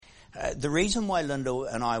The reason why Linda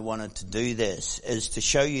and I wanted to do this is to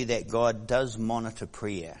show you that God does monitor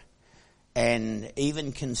prayer and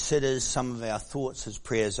even considers some of our thoughts as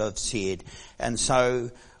prayers, I've said. And so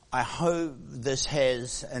I hope this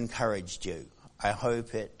has encouraged you. I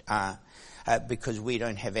hope it, because we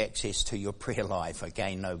don't have access to your prayer life.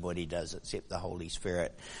 Again, nobody does except the Holy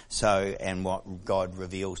Spirit. So, and what God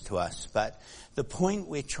reveals to us. But the point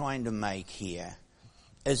we're trying to make here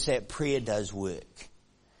is that prayer does work.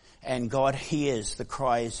 And God hears the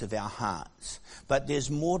cries of our hearts. But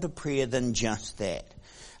there's more to prayer than just that.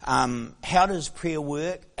 How does prayer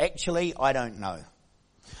work? Actually, I don't know.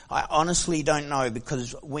 I honestly don't know,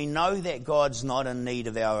 because we know that God's not in need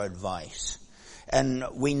of our advice. And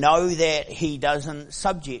we know that He doesn't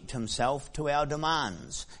subject Himself to our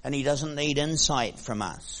demands. And He doesn't need insight from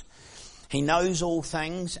us. He knows all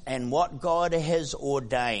things, and what God has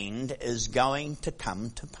ordained is going to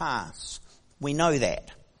come to pass. We know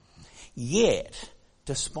that. Yet,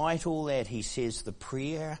 despite all that, He says the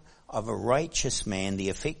prayer of a righteous man, the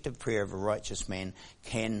effective prayer of a righteous man,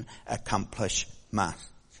 can accomplish much.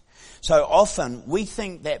 So often we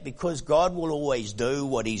think that because God will always do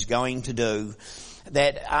what He's going to do,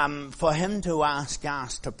 that for Him to ask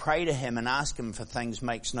us to pray to Him and ask Him for things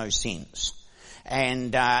makes no sense.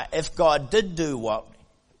 And if God did do what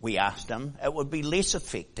we asked Him, it would be less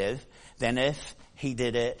effective than if He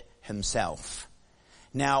did it Himself.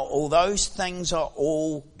 Now, all those things are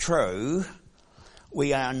all true,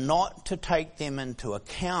 we are not to take them into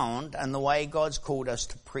account in the way God's called us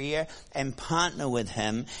to prayer and partner with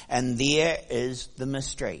Him, and there is the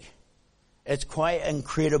mystery. It's quite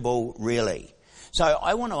incredible, really. So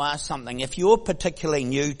I want to ask something. If you're particularly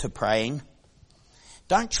new to praying,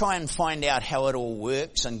 don't try and find out how it all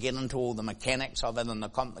works and get into all the mechanics of it and the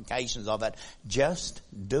complications of it. Just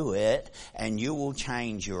do it, and you will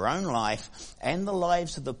change your own life and the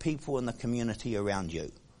lives of the people in the community around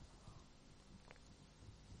you.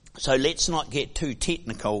 So let's not get too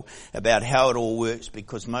technical about how it all works,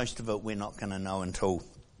 because most of it we're not going to know until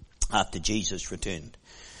after Jesus returns.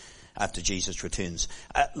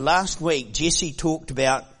 Last week, Jesse talked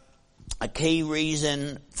about a key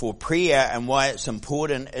reason for prayer and why it's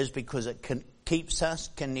important is because it keeps us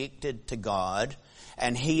connected to God,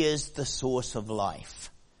 and He is the source of life.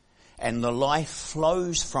 And the life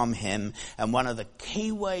flows from Him, and one of the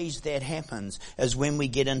key ways that happens is when we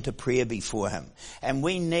get into prayer before Him. And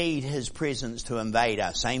we need His presence to invade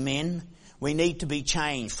us. Amen? We need to be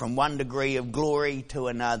changed from one degree of glory to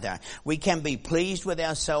another. We can be pleased with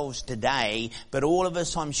ourselves today, but all of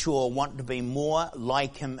us, I'm sure, want to be more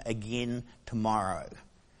like Him again tomorrow.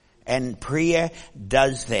 And prayer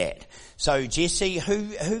does that. So Jesse,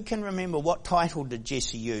 who can remember what title did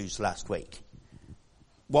Jesse use last week?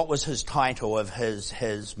 What was his title of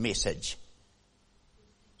his message?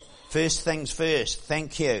 First things first.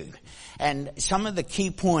 Thank you. And some of the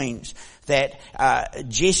key points that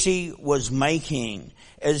Jesse was making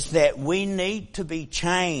is that we need to be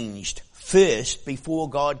changed first before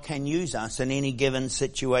God can use us in any given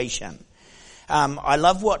situation. I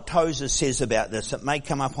love what Tozer says about this. It may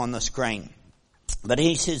come up on the screen. But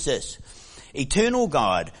he says this: Eternal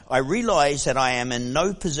God, I realize that I am in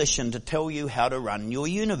no position to tell you how to run your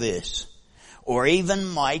universe, or even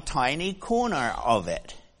my tiny corner of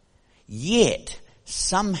it. Yet,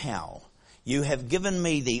 somehow, you have given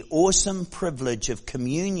me the awesome privilege of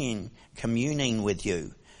communing with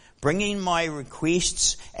you, bringing my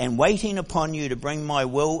requests and waiting upon you to bring my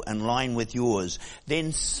will in line with yours.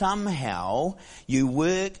 Then somehow you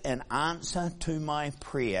work in answer to my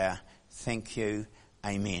prayer. Thank you.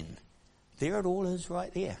 Amen. There it all is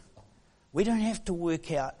right there. We don't have to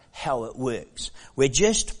work out how it works. We're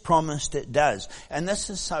just promised it does. And this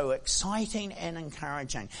is so exciting and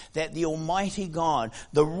encouraging that the Almighty God,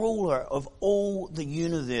 the ruler of all the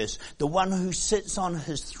universe, the one who sits on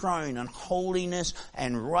His throne in holiness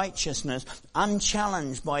and righteousness,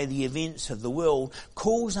 unchallenged by the events of the world,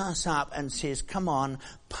 calls us up and says, come on,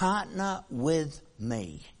 partner with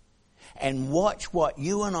me and watch what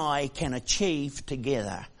you and I can achieve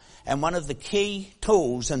together. And one of the key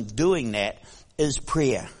tools in doing that is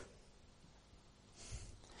prayer.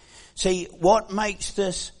 See, what makes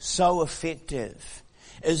this so effective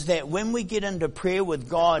is that when we get into prayer with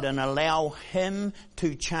God and allow Him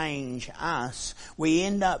to change us, we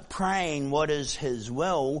end up praying what is His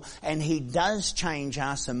will, and He does change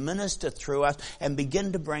us and minister through us and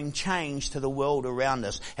begin to bring change to the world around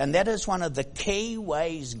us. And that is one of the key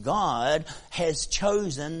ways God has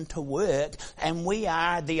chosen to work, and we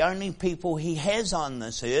are the only people He has on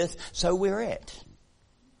this earth, so we're it.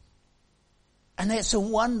 And that's a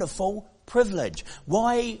wonderful privilege.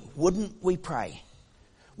 Why wouldn't we pray?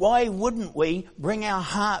 Why wouldn't we bring our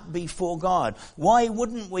heart before God? Why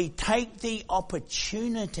wouldn't we take the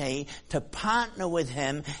opportunity to partner with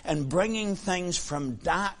Him in bringing things from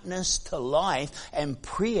darkness to light? And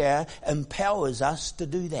prayer empowers us to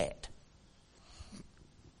do that.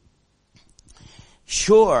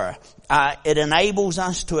 Sure, it enables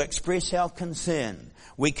us to express our concern.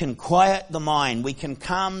 We can quiet the mind. We can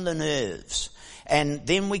calm the nerves. And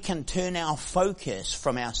then we can turn our focus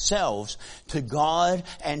from ourselves to God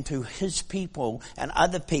and to His people and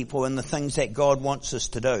other people and the things that God wants us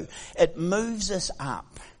to do. It moves us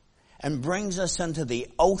up and brings us into the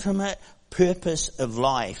ultimate purpose of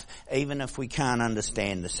life, even if we can't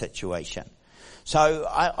understand the situation. So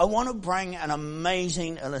I want to bring an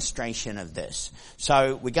amazing illustration of this.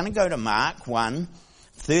 So we're going to go to Mark 1,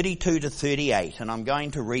 32 to 38, and I'm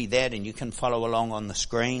going to read that, and you can follow along on the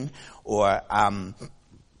screen, or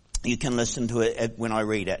you can listen to it when I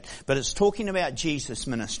read it. But it's talking about Jesus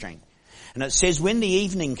ministering. And it says, when the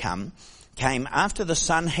evening came after the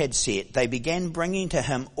sun had set, they began bringing to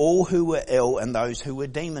him all who were ill and those who were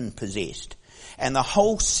demon possessed. And the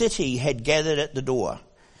whole city had gathered at the door.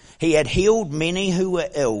 He had healed many who were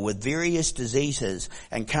ill with various diseases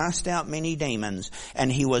and cast out many demons,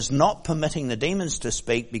 and he was not permitting the demons to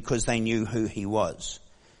speak because they knew who he was.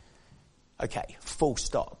 Okay, full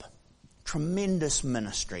stop. Tremendous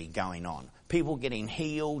ministry going on. People getting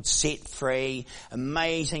healed, set free,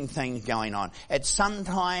 amazing things going on. At some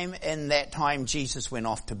time in that time, Jesus went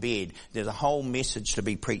off to bed. There's a whole message to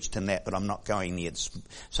be preached in that, but I'm not going there.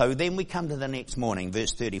 So then we come to the next morning,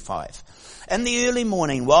 verse 35. In the early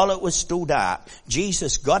morning, while it was still dark,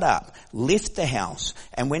 Jesus got up, left the house,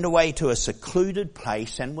 and went away to a secluded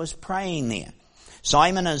place and was praying there.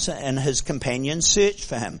 Simon and his companions searched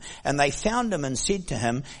for him, and they found him and said to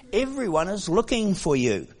him, "Everyone is looking for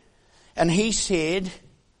you." And he said,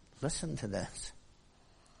 listen to this,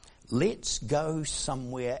 "Let's go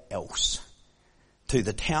somewhere else, to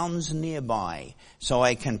the towns nearby, so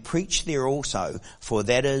I can preach there also, for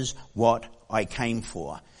that is what I came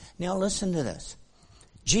for." Now listen to this.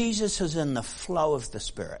 Jesus is in the flow of the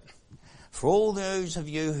Spirit. For all those of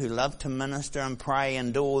you who love to minister and pray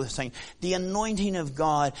and do all this thing, the anointing of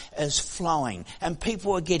God is flowing and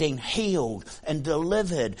people are getting healed and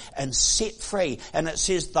delivered and set free. And it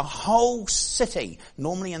says the whole city,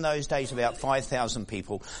 normally in those days about 5,000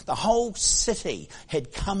 people, the whole city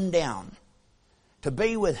had come down to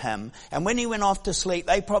be with him. And when he went off to sleep,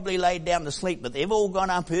 they probably laid down to sleep, but they've all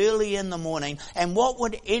gone up early in the morning. And what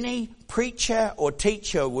would any preacher or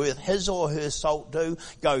teacher with his or her salt do?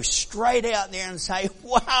 Go straight out there and say,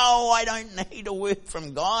 "Wow, I don't need a word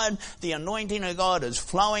from God. The anointing of God is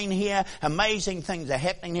flowing here. Amazing things are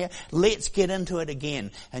happening here. Let's get into it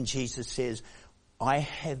again." And Jesus says, "I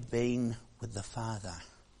have been with the Father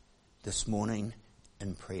this morning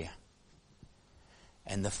in prayer.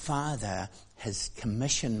 And the Father has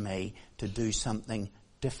commissioned me to do something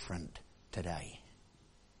different today."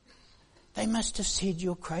 They must have said,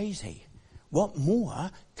 "You're crazy. What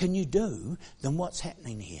more can you do than what's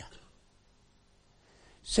happening here?"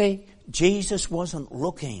 See, Jesus wasn't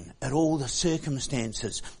looking at all the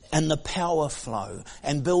circumstances and the power flow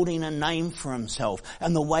and building a name for himself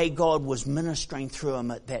and the way God was ministering through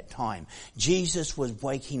him at that time. Jesus was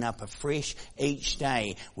waking up afresh each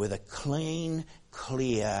day with a clean,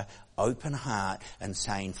 clear, open heart and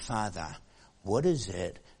saying, "Father, what is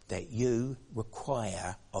it that you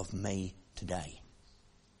require of me today?"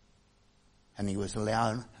 And he was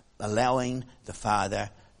allowing the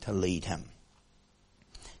Father to lead him.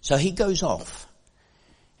 So he goes off.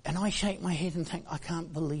 And I shake my head and think, I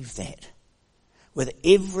can't believe that. With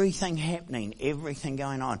everything happening, everything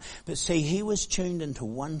going on. But see, he was tuned into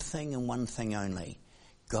one thing and one thing only.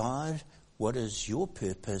 God, what is your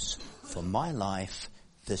purpose for my life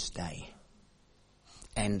this day?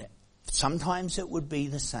 And sometimes it would be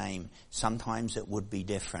the same, sometimes it would be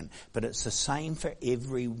different, but it's the same for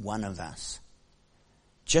every one of us.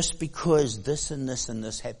 Just because this and this and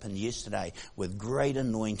this happened yesterday with great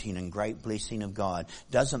anointing and great blessing of God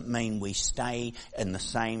doesn't mean we stay in the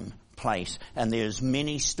same place. And there's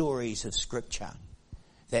many stories of Scripture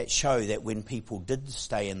that show that when people did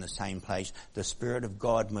stay in the same place, the Spirit of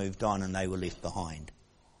God moved on and they were left behind.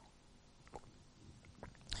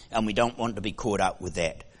 And we don't want to be caught up with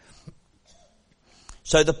that.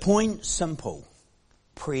 So the point's simple.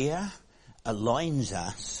 Prayer aligns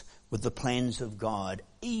us with the plans of God,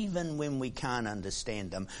 even when we can't understand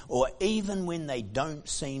them, or even when they don't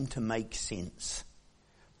seem to make sense.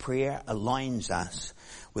 Prayer aligns us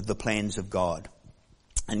with the plans of God.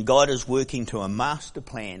 And God is working to a master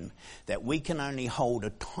plan that we can only hold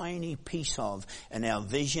a tiny piece of in our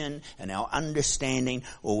vision and our understanding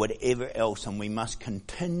or whatever else. And we must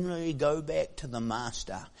continually go back to the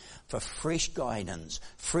master for fresh guidance,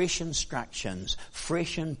 fresh instructions,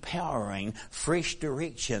 fresh empowering, fresh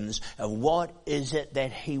directions of what is it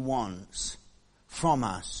that he wants from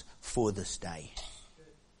us for this day.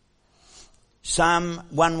 Psalm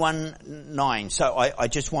 119. So I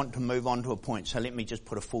just want to move on to a point. So let me just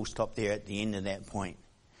put a full stop there at the end of that point.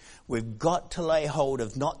 We've got to lay hold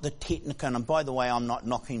of not the technical, and by the way, I'm not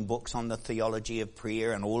knocking books on the theology of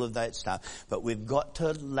prayer and all of that stuff, but we've got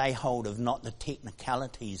to lay hold of not the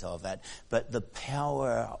technicalities of it, but the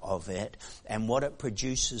power of it and what it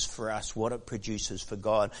produces for us, what it produces for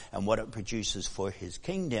God, and what it produces for his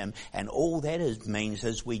kingdom. And all that means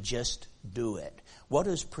is we just do it. What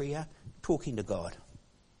is prayer? Talking to God.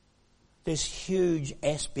 There's huge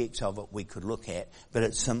aspects of it we could look at, but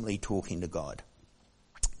it's simply talking to God.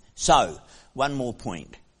 So, one more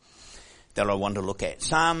point that I want to look at.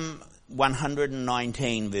 Psalm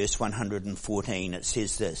 119 verse 114, it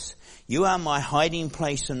says this: "You are my hiding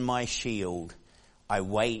place and my shield. I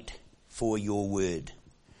wait for your word."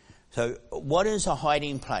 So, what is a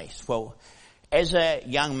hiding place? Well, as a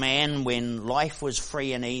young man, when life was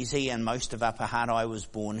free and easy, and most of Upper Hutt, I was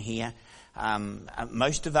born here.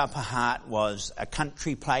 Most of Upper Hutt was a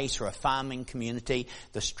country place or a farming community.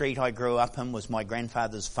 The street I grew up in was my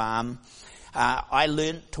grandfather's farm. I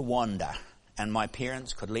learnt to wander, and my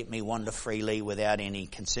parents could let me wander freely without any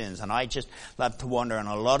concerns. And I just loved to wander, and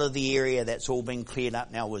a lot of the area that's all been cleared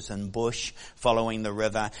up now was in bush following the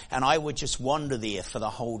river, and I would just wander there for the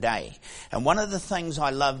whole day. And one of the things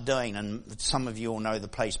I loved doing, and some of you all know the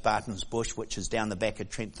place Barton's Bush, which is down the back of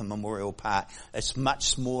Trentham Memorial Park. It's much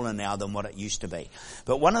smaller now than what it used to be.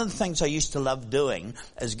 But one of the things I used to love doing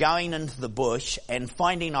is going into the bush and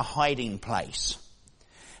finding a hiding place.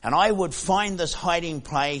 And I would find this hiding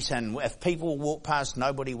place, and if people walked past,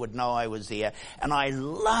 nobody would know I was there. And I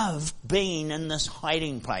loved being in this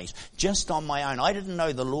hiding place, just on my own. I didn't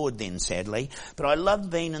know the Lord then, sadly, but I loved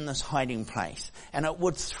being in this hiding place. And it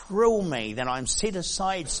would thrill me that I'm set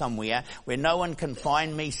aside somewhere where no one can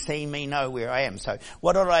find me, see me, know where I am. So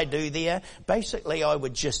what did I do there? Basically, I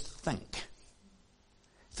would just think.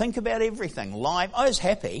 Think about everything. Life. I was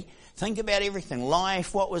happy. Think about everything.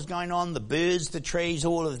 Life, what was going on, the birds, the trees,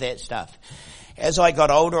 all of that stuff. As I got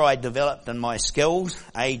older, I developed in my skills.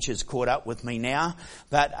 Age has caught up with me now.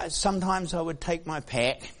 But sometimes I would take my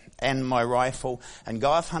pack and my rifle and go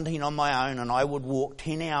off hunting on my own, and I would walk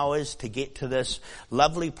 10 hours to get to this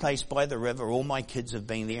lovely place by the river. All my kids have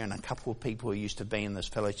been there, and a couple of people who used to be in this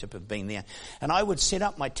fellowship have been there. And I would set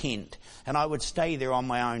up my tent, and I would stay there on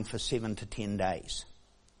my own for 7 to 10 days.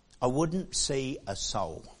 I wouldn't see a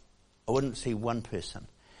soul. I wouldn't see one person.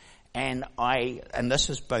 And this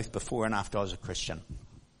is both before and after I was a Christian.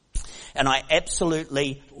 And I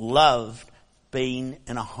absolutely loved being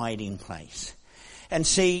in a hiding place. And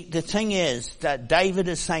see, the thing is that David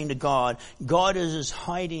is saying to God, God is his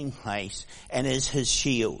hiding place and is his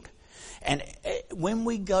shield. And when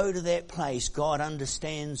we go to that place, God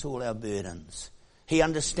understands all our burdens. He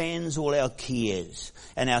understands all our cares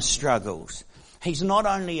and our struggles. He's not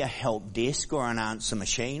only a help desk or an answer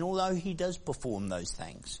machine, although he does perform those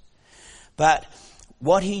things. But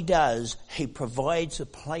what he does, he provides a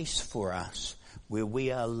place for us where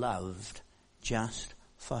we are loved just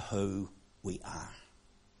for who we are.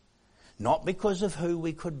 Not because of who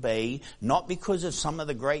we could be, not because of some of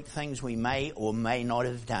the great things we may or may not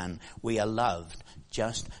have done. We are loved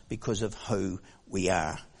just because of who we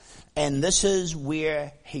are. And this is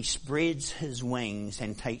where he spreads his wings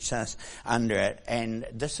and takes us under it. And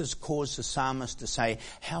this has caused the psalmist to say,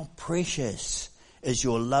 how precious is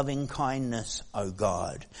your loving kindness, O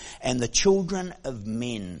God. And the children of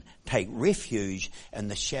men take refuge in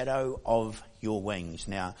the shadow of your wings.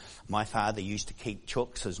 Now, my father used to keep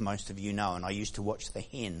chooks, as most of you know, and I used to watch the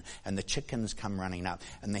hen, and the chickens come running up,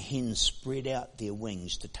 and the hens spread out their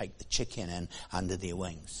wings to take the chicken in under their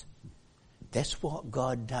wings. That's what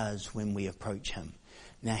God does when we approach him.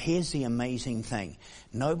 Now here's the amazing thing.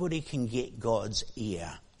 Nobody can get God's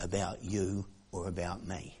ear about you or about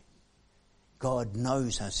me. God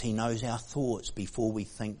knows us. He knows our thoughts before we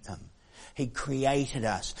think them. He created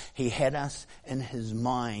us. He had us in his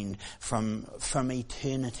mind from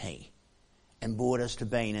eternity. and brought us to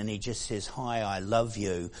being, and he just says, hi, I love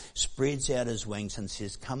you, spreads out his wings and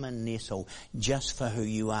says, come and nestle just for who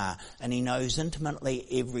you are. And he knows intimately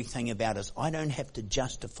everything about us. I don't have to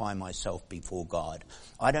justify myself before God.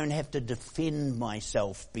 I don't have to defend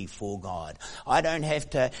myself before God. I don't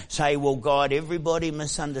have to say, well, God, everybody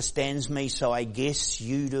misunderstands me, so I guess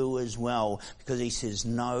you do as well. Because he says,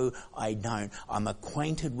 no, I don't. I'm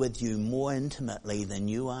acquainted with you more intimately than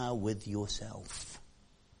you are with yourself.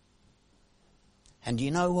 And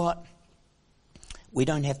you know what? We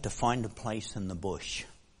don't have to find a place in the bush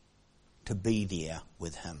to be there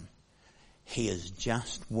with him. He is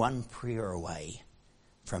just one prayer away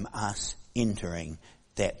from us entering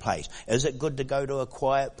that place. Is it good to go to a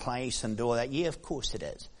quiet place and do all that? Yeah, of course it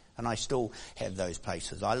is. And I still have those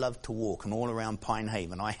places. I love to walk, and all around Pine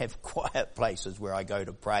Haven I have quiet places where I go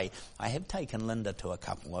to pray. I have taken Linda to a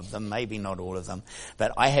couple of them, maybe not all of them,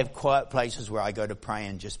 but I have quiet places where I go to pray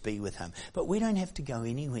and just be with him. But we don't have to go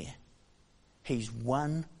anywhere. He's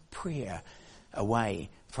one prayer away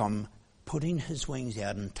from putting his wings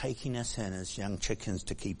out and taking us in as young chickens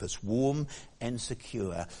to keep us warm and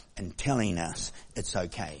secure and telling us it's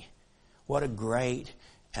okay. What a great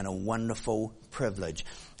and a wonderful privilege.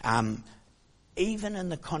 Even in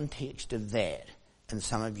the context of that, in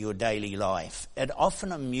some of your daily life, it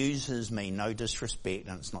often amuses me, no disrespect,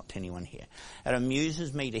 and it's not to anyone here, it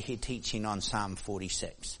amuses me to hear teaching on Psalm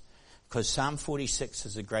 46. Because Psalm 46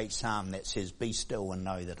 is a great psalm that says, be still and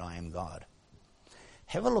know that I am God.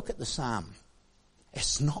 Have a look at the psalm.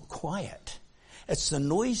 It's not quiet. It's the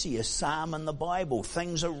noisiest psalm in the Bible.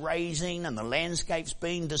 Things are raging and the landscape's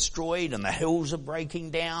being destroyed and the hills are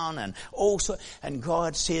breaking down and also, and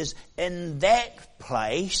God says, in that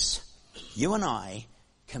place, you and I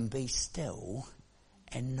can be still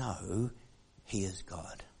and know he is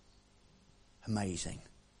God. Amazing.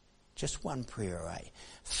 Just one prayer away.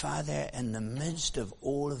 Father, in the midst of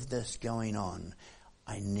all of this going on,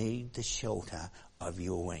 I need the shelter of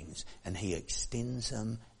your wings. And he extends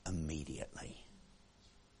them immediately.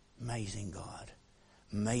 Amazing God.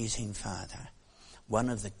 Amazing Father. One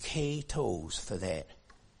of the key tools for that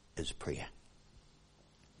is prayer.